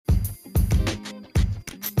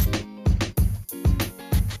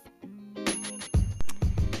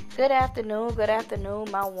Good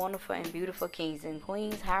afternoon, my wonderful and beautiful kings and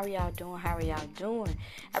queens. How are y'all doing? How are y'all doing?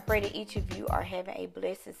 I pray that each of you are having a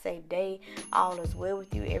blessed and safe day. All is well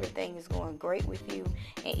with you. Everything is going great with you.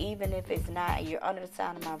 And even if it's not, you're under the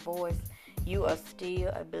sound of my voice. You are still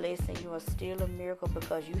a blessing. You are still a miracle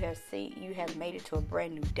because you have made it to a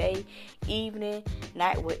brand new day, evening,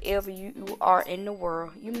 night, wherever you are in the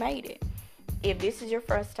world. You made it. If this is your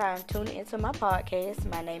first time tuning into my podcast,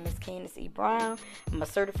 my name is Candisb. I'm a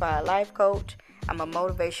certified life coach. I'm a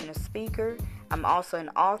motivational speaker. I'm also an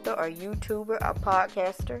author, a YouTuber, a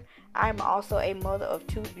podcaster. I'm also a mother of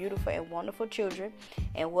two beautiful and wonderful children.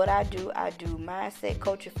 And what I do mindset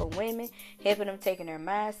coaching for women, helping them taking their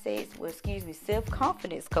mindsets,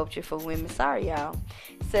 self-confidence coaching for women. Sorry, y'all.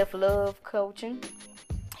 Self-love coaching.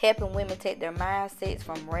 Helping women take their mindsets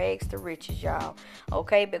from rags to riches, y'all.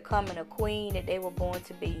 Okay, becoming a queen that they were born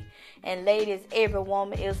to be. And ladies, every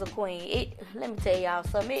woman is a queen. Let me tell y'all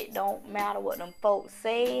something. It don't matter what them folks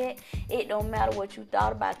said. It don't matter what you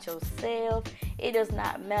thought about yourself. It does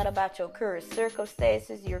not matter about your current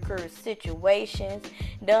circumstances, your current situations.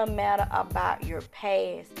 Doesn't matter about your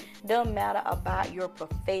past. Doesn't matter about your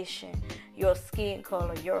profession, your skin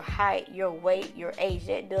color, your height, your weight, your age.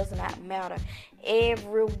 That does not matter.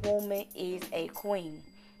 Every woman is a queen.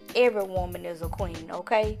 Every woman is a queen,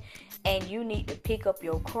 okay? And you need to pick up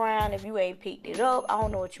your crown. If you ain't picked it up, I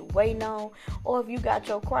don't know what you're waiting on. Or if you got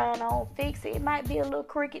your crown on, fix it. It might be a little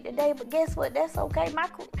crooked today, but guess what? That's okay.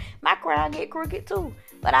 My crown get crooked too.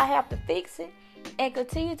 But I have to fix it and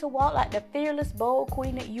continue to walk like the fearless, bold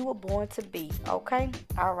queen that you were born to be, okay?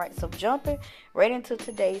 All right, so jumping right into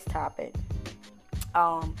today's topic.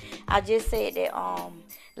 I just said that,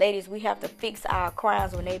 ladies, we have to fix our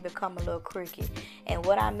crowns when they become a little crooked. And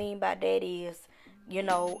what I mean by that is,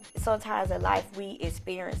 sometimes in life we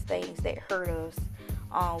experience things that hurt us.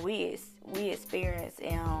 We experience,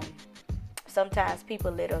 sometimes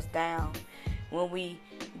people let us down when we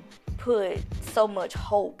put so much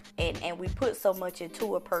hope and we put so much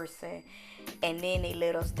into a person, and then they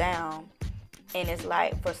let us down. And it's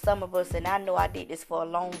like, for some of us, and I know I did this for a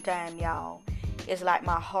long time, y'all, it's like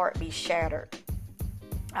my heart be shattered.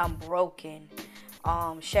 I'm broken,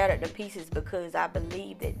 shattered to pieces, because I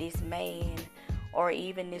believe that this man or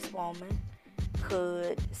even this woman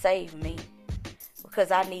could save me, because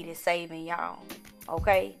I needed saving, y'all.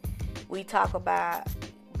 Okay, we talk about,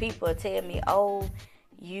 people tell me, oh,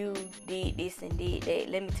 you did this and did that.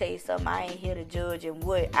 Let me tell you something. I ain't here to judge, and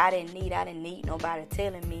what I didn't need nobody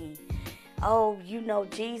telling me, oh,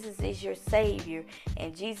 Jesus is your Savior,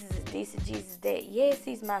 and Jesus is this and Jesus that. Yes,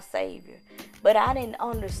 He's my Savior. But I didn't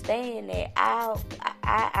understand that.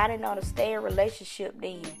 I didn't understand relationship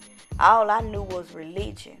then. All I knew was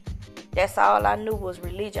religion. That's all I knew was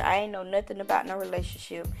religion. I ain't know nothing about no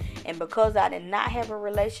relationship. And because I did not have a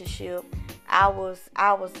relationship, I was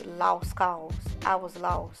lost cause. I was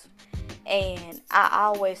lost. And I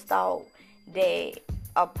always thought that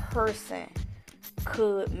a person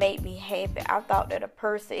could make me happy. I thought that a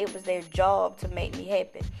person, it was their job to make me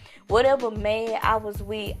happy. Whatever man I was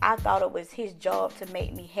with, I thought it was his job to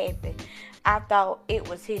make me happy. I thought it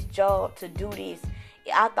was his job to do this.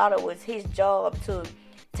 I thought it was his job to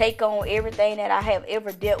take on everything that I have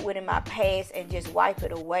ever dealt with in my past and just wipe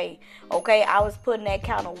it away. Okay, I was putting that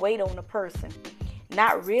kind of weight on the person,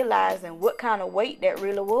 not realizing what kind of weight that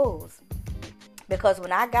really was. Because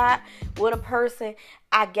when I got with a person,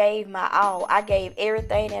 I gave my all. I gave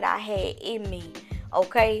everything that I had in me,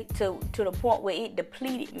 okay, to the point where it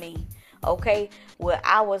depleted me, okay, where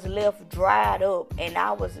I was left dried up and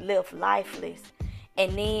I was left lifeless.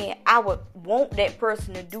 And then I would want that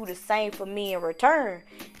person to do the same for me in return,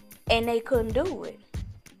 and they couldn't do it.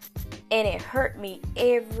 And it hurt me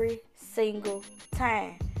every single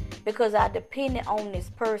time, because I depended on this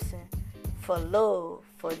person for love,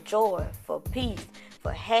 for joy, for peace,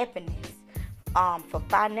 for happiness, for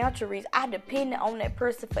financial reasons. I depended on that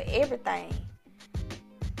person for everything.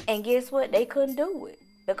 And guess what? They couldn't do it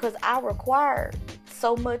because I required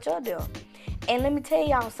so much of them. And let me tell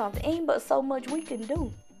y'all something. Ain't but so much we can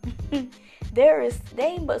do. There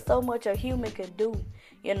ain't but so much a human can do.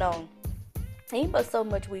 Ain't but so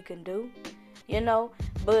much we can do.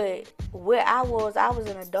 But where I was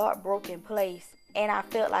in a dark, broken place. And I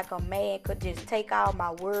felt like a man could just take all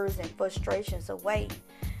my worries and frustrations away.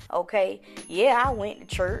 Okay? Yeah, I went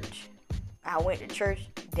to church.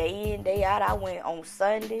 Day in, day out. I went on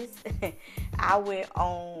Sundays.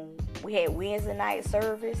 We had Wednesday night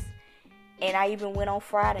service. And I even went on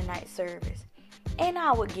Friday night service. And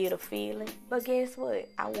I would get a feeling. But guess what?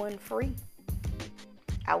 I wasn't free.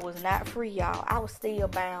 I was not free, y'all. I was still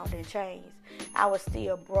bound in chains. I was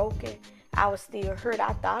still broken. I was still hurt.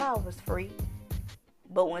 I thought I was free.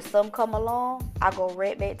 But when some come along, I go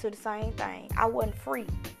right back to the same thing. I wasn't free.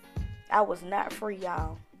 I was not free,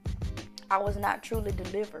 y'all. I was not truly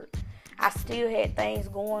delivered. I still had things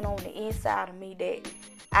going on the inside of me that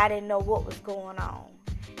I didn't know what was going on.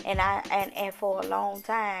 And for a long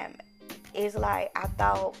time, it's like I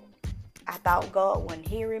thought God wasn't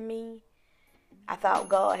hearing me. I thought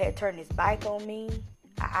God had turned his back on me.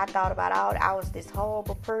 I thought about I was this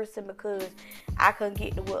horrible person because I couldn't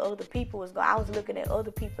get to what other people was going. I was looking at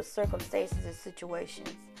other people's circumstances and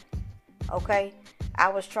situations. Okay? I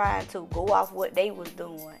was trying to go off what they was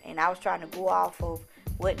doing, and I was trying to go off of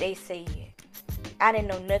what they said. I didn't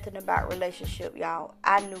know nothing about relationship, y'all.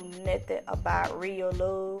 I knew nothing about real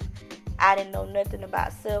love. I didn't know nothing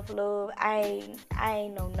about self-love. I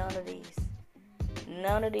ain't know none of this.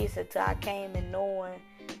 None of this until I came in knowing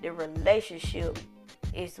the relationship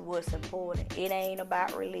is what's important. It ain't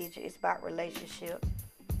about religion. It's about relationship.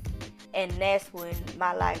 And that's when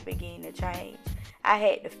my life began to change. I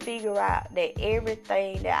had to figure out that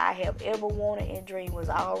everything that I have ever wanted and dreamed was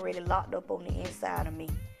already locked up on the inside of me.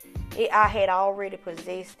 I had already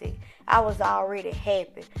possessed it. I was already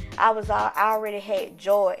happy. I already had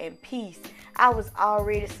joy and peace. I was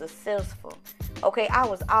already successful. Okay, I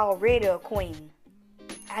was already a queen.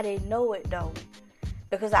 I didn't know it though,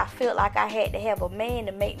 because I felt like I had to have a man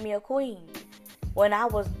to make me a queen. When I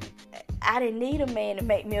didn't need a man to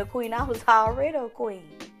make me a queen. I was already a queen.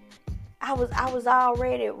 I was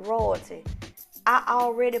already royalty. I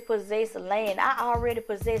already possessed land. I already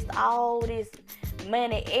possessed all this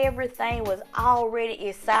money. Everything was already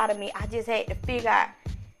inside of me. I just had to figure out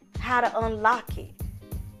how to unlock it.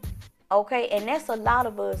 Okay, and that's a lot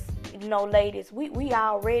of us, ladies. We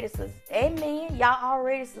already, and men, y'all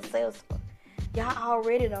already successful. Y'all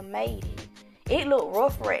already done made it. It look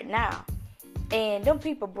rough right now. And them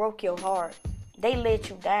people broke your heart. They let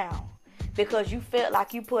you down because you felt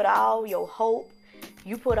like you put all your hope,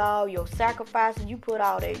 you put all your sacrifices, you put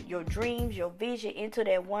all your dreams, your vision into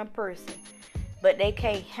that one person. But they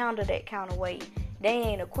can't handle that kind of weight. They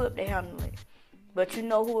ain't equipped to handle it. But you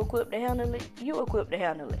know who equipped to handle it? You equipped to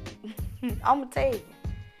handle it. I'm going to tell you.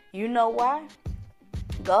 You know why?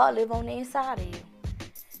 God live on the inside of you.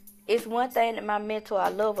 It's one thing that my mentor, I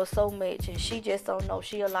love her so much, and she just don't know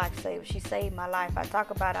she a lifesaver. She saved my life. I talk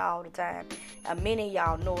about her all the time. Many of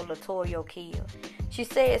y'all know Latoya Kill. She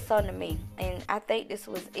said something to me, and I think this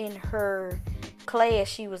was in her class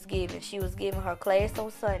she was giving. She was giving her class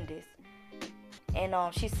on Sundays. And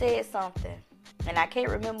she said something, and I can't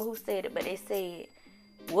remember who said it, but they said,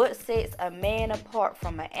 what sets a man apart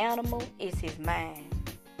from an animal is his mind.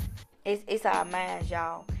 It's our minds,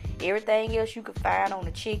 y'all. Everything else you can find on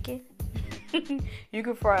a chicken. you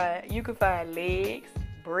can find legs,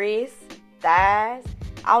 breasts, thighs,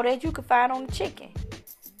 all that you can find on a chicken.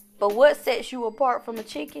 But what sets you apart from a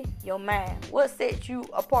chicken? Your mind. What sets you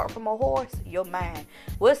apart from a horse? Your mind.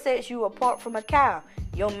 What sets you apart from a cow?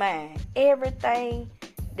 Your mind. Everything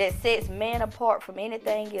that sets man apart from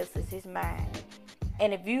anything else is his mind.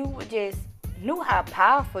 And if you just knew how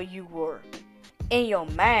powerful you were in your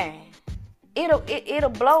mind, it'll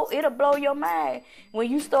blow your mind.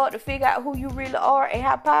 When you start to figure out who you really are and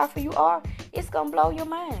how powerful you are, it's gonna blow your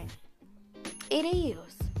mind. It is.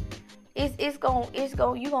 It's gonna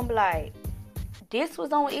you gonna be like, this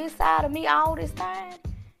was on the inside of me all this time?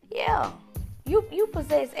 Yeah. You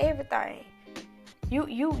possess everything. You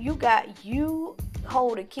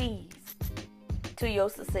hold the keys to your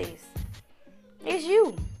success. It's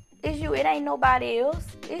you. It's you. It ain't nobody else.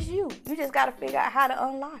 It's you. You just gotta figure out how to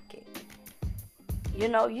unlock it. You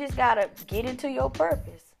just gotta get into your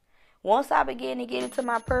purpose. Once I began to get into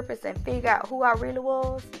my purpose and figure out who I really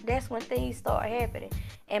was, that's when things start happening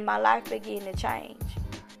and my life began to change.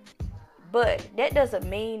 But that doesn't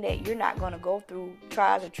mean that you're not going to go through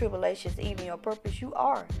trials and tribulations, even your purpose. You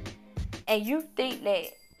are. And you think that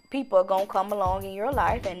people are going to come along in your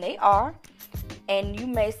life, and they are. And you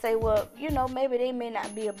may say, well, maybe they may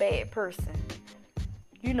not be a bad person.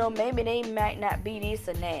 Maybe they might not be this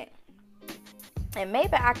and that. And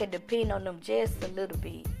maybe I could depend on them just a little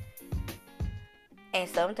bit. And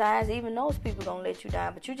sometimes even those people gonna let you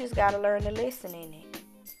down, but you just gotta learn the lesson in it.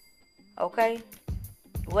 Okay?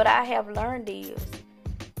 What I have learned is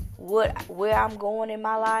where I'm going in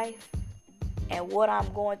my life and what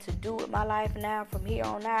I'm going to do with my life now from here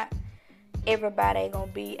on out. Everybody ain't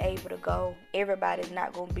gonna be able to go. Everybody's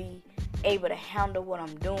not gonna be able to handle what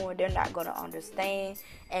I'm doing. They're not gonna understand,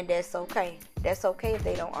 and that's okay. That's okay if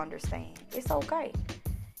they don't understand. It's okay.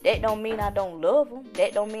 That don't mean I don't love them.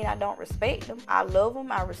 That don't mean I don't respect them. I love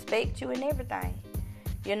them. I respect you and everything.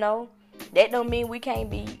 That doesn't mean we can't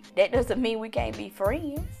be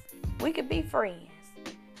friends. We could be friends.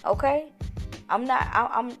 Okay?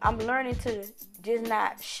 I'm learning to just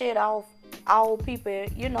not shit off all people,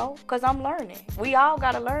 because I'm learning. We all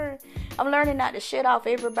gotta learn. I'm learning not to shit off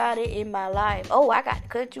everybody in my life. Oh, I got to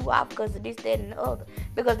cut you off because of this, that, and the other.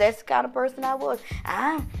 Because that's the kind of person I was.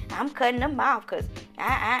 I'm cutting them off because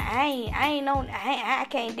I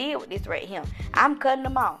can't deal with this right here. I'm cutting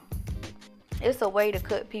them off. It's a way to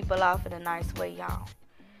cut people off in a nice way, y'all.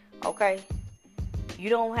 Okay? You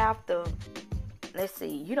don't have to,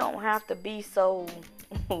 you don't have to be so,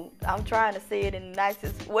 I'm trying to say it in the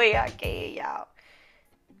nicest way I can, y'all.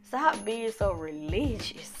 Stop being so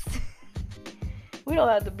religious. We don't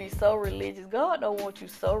have to be so religious. God don't want you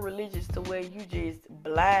so religious to where you just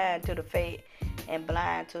blind to the faith and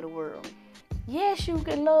blind to the world. Yes, you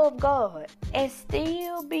can love God and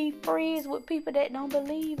still be friends with people that don't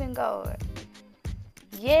believe in God.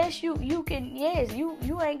 Yes, you can. Yes, you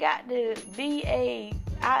ain't got to be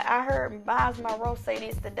I heard Miles Monroe say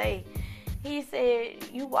this today. He said,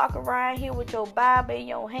 you walk around here with your Bible in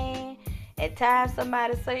your hand, and times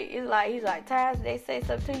somebody say, he's like, times they say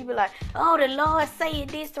something to you, be like, oh, the Lord saying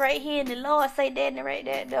this right here, and the Lord say that and right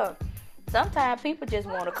there. No. Sometimes people just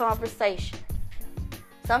want a conversation.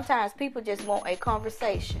 Sometimes people just want a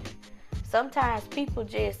conversation. Sometimes people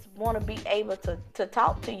just want to be able to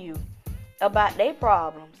talk to you about their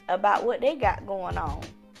problems, about what they got going on.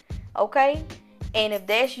 Okay? And if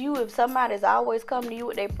that's you, if somebody's always coming to you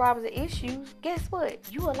with their problems and issues, guess what?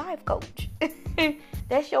 You a life coach.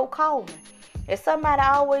 That's your calling. If somebody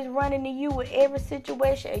always running to you with every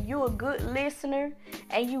situation and you a good listener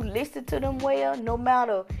and you listen to them well, no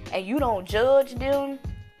matter, and you don't judge them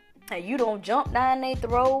and you don't jump down their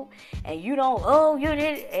throat and you don't, you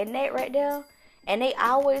did it, and that right there, and they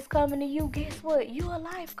always coming to you, guess what? You a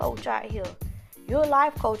life coach out here. You're a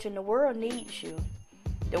life coach and the world needs you.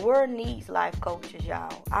 The world needs life coaches,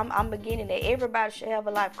 y'all. I'm beginning that everybody should have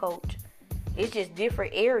a life coach. It's just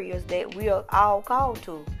different areas that we are all called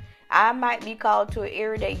to. I might be called to an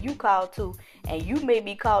area that you called to, and you may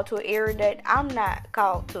be called to an area that I'm not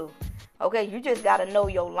called to. Okay, you just got to know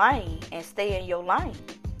your lane and stay in your lane.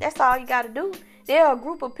 That's all you got to do. There are a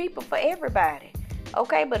group of people for everybody.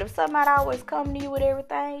 Okay, but if somebody always coming to you with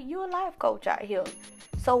everything, you're a life coach out here.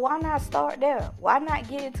 So why not start there? Why not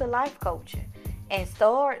get into life coaching? And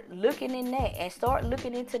start looking in that and start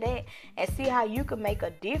looking into that and see how you can make a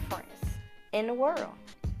difference in the world.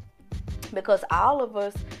 Because all of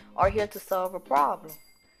us are here to solve a problem.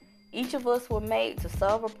 Each of us were made to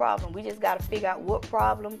solve a problem. We just got to figure out what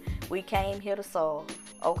problem we came here to solve.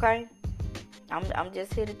 Okay? I'm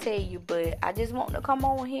just here to tell you, but I just want to come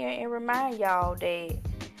on here and remind y'all that,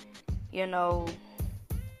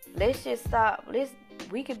 let's just stop.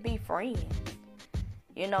 We could be friends.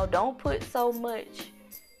 Don't put so much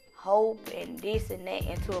hope and this and that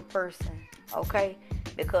into a person, okay?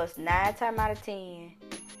 Because 9 times out of 10,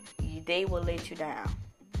 they will let you down.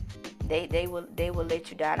 They will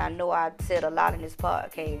let you down. I know I said a lot in this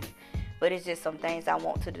podcast, but it's just some things I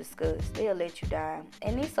want to discuss. They'll let you down,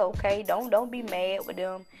 and it's okay. Don't be mad with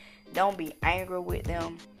them. Don't be angry with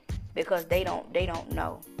them because they don't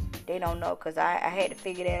know. They don't know, because I had to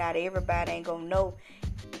figure that out. Everybody ain't gonna know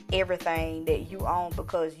everything that you own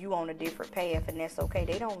because you on a different path, and that's okay.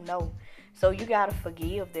 They don't know, so you gotta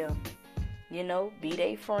forgive them. Be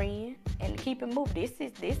their friend and keep it moving.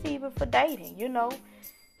 This even for dating.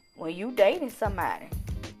 When you dating somebody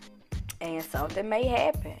and something may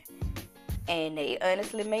happen and they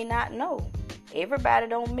honestly may not know. Everybody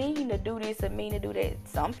don't mean to do this and mean to do that.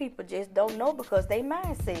 Some people just don't know because they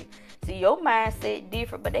mindset. See, your mindset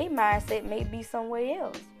different, but their mindset may be somewhere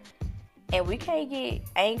else. And we can't get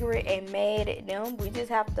angry and mad at them. We just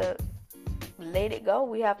have to let it go.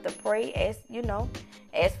 We have to pray, ask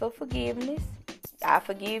for forgiveness. I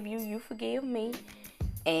forgive you, you forgive me,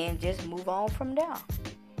 and just move on from there.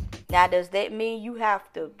 Now, does that mean you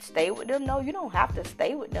have to stay with them? No, you don't have to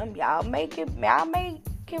stay with them. Y'all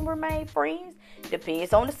can remain friends.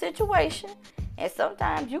 Depends on the situation. And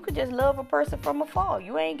sometimes you could just love a person from afar.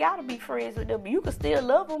 You ain't got to be friends with them. You can still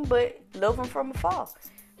love them, but love them from afar.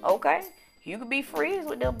 Okay? You could be friends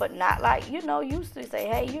with them, but not like, used to say,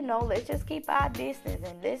 hey, let's just keep our distance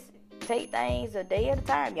and let's take things a day at a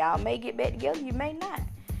time. Y'all may get back together. You may not.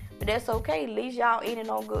 But that's okay. At least y'all ending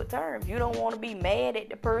on good terms. You don't want to be mad at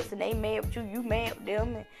the person. They mad with you. You mad with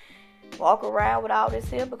them. And walk around with all this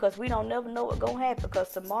here, because we don't never know what's going to happen, because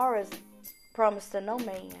tomorrow is promised to no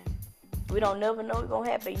man. We don't never know what's going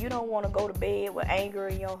to happen. You don't want to go to bed with anger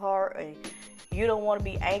in your heart and You don't want to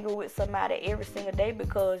be angry with somebody every single day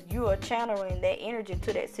because you are channeling that energy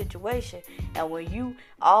to that situation. And when you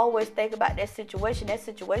always think about that situation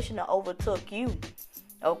that overtook you.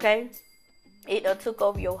 Okay? It done took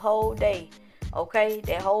over your whole day. Okay?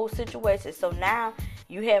 That whole situation. So now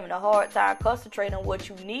you having a hard time concentrating on what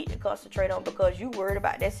you need to concentrate on because you worried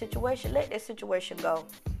about that situation. Let that situation go.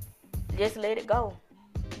 Just let it go.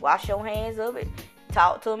 Wash your hands of it.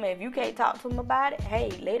 Talk to them. If you can't talk to them about it,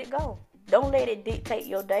 hey, let it go. Don't let it dictate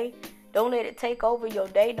your day. Don't let it take over your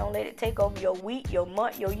day. Don't let it take over your week, your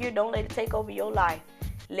month, your year. Don't let it take over your life.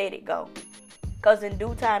 Let it go. Because in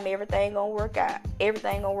due time, everything going to work out.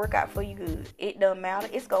 Everything going to work out for you good. It doesn't matter.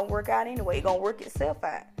 It's going to work out anyway. It's going to work itself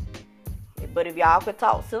out. But if y'all could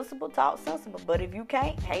talk sensible, talk sensible. But if you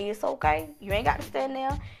can't, hey, it's okay. You ain't got to stand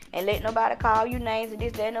there and let nobody call you names and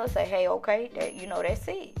this, that, and other. Say, hey, okay, that's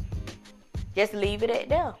it. Just leave it at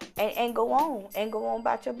there and go on. And go on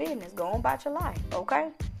about your business. Go on about your life, okay?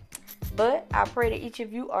 But I pray that each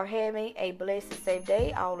of you are having a blessed and safe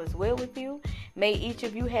day. All is well with you. May each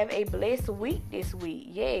of you have a blessed week this week.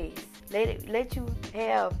 Yes. Let you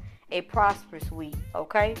have a prosperous week,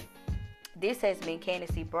 okay? This has been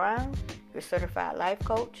Candisb Brown, your certified life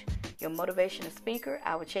coach, your motivational speaker.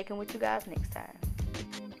 I will check in with you guys next time.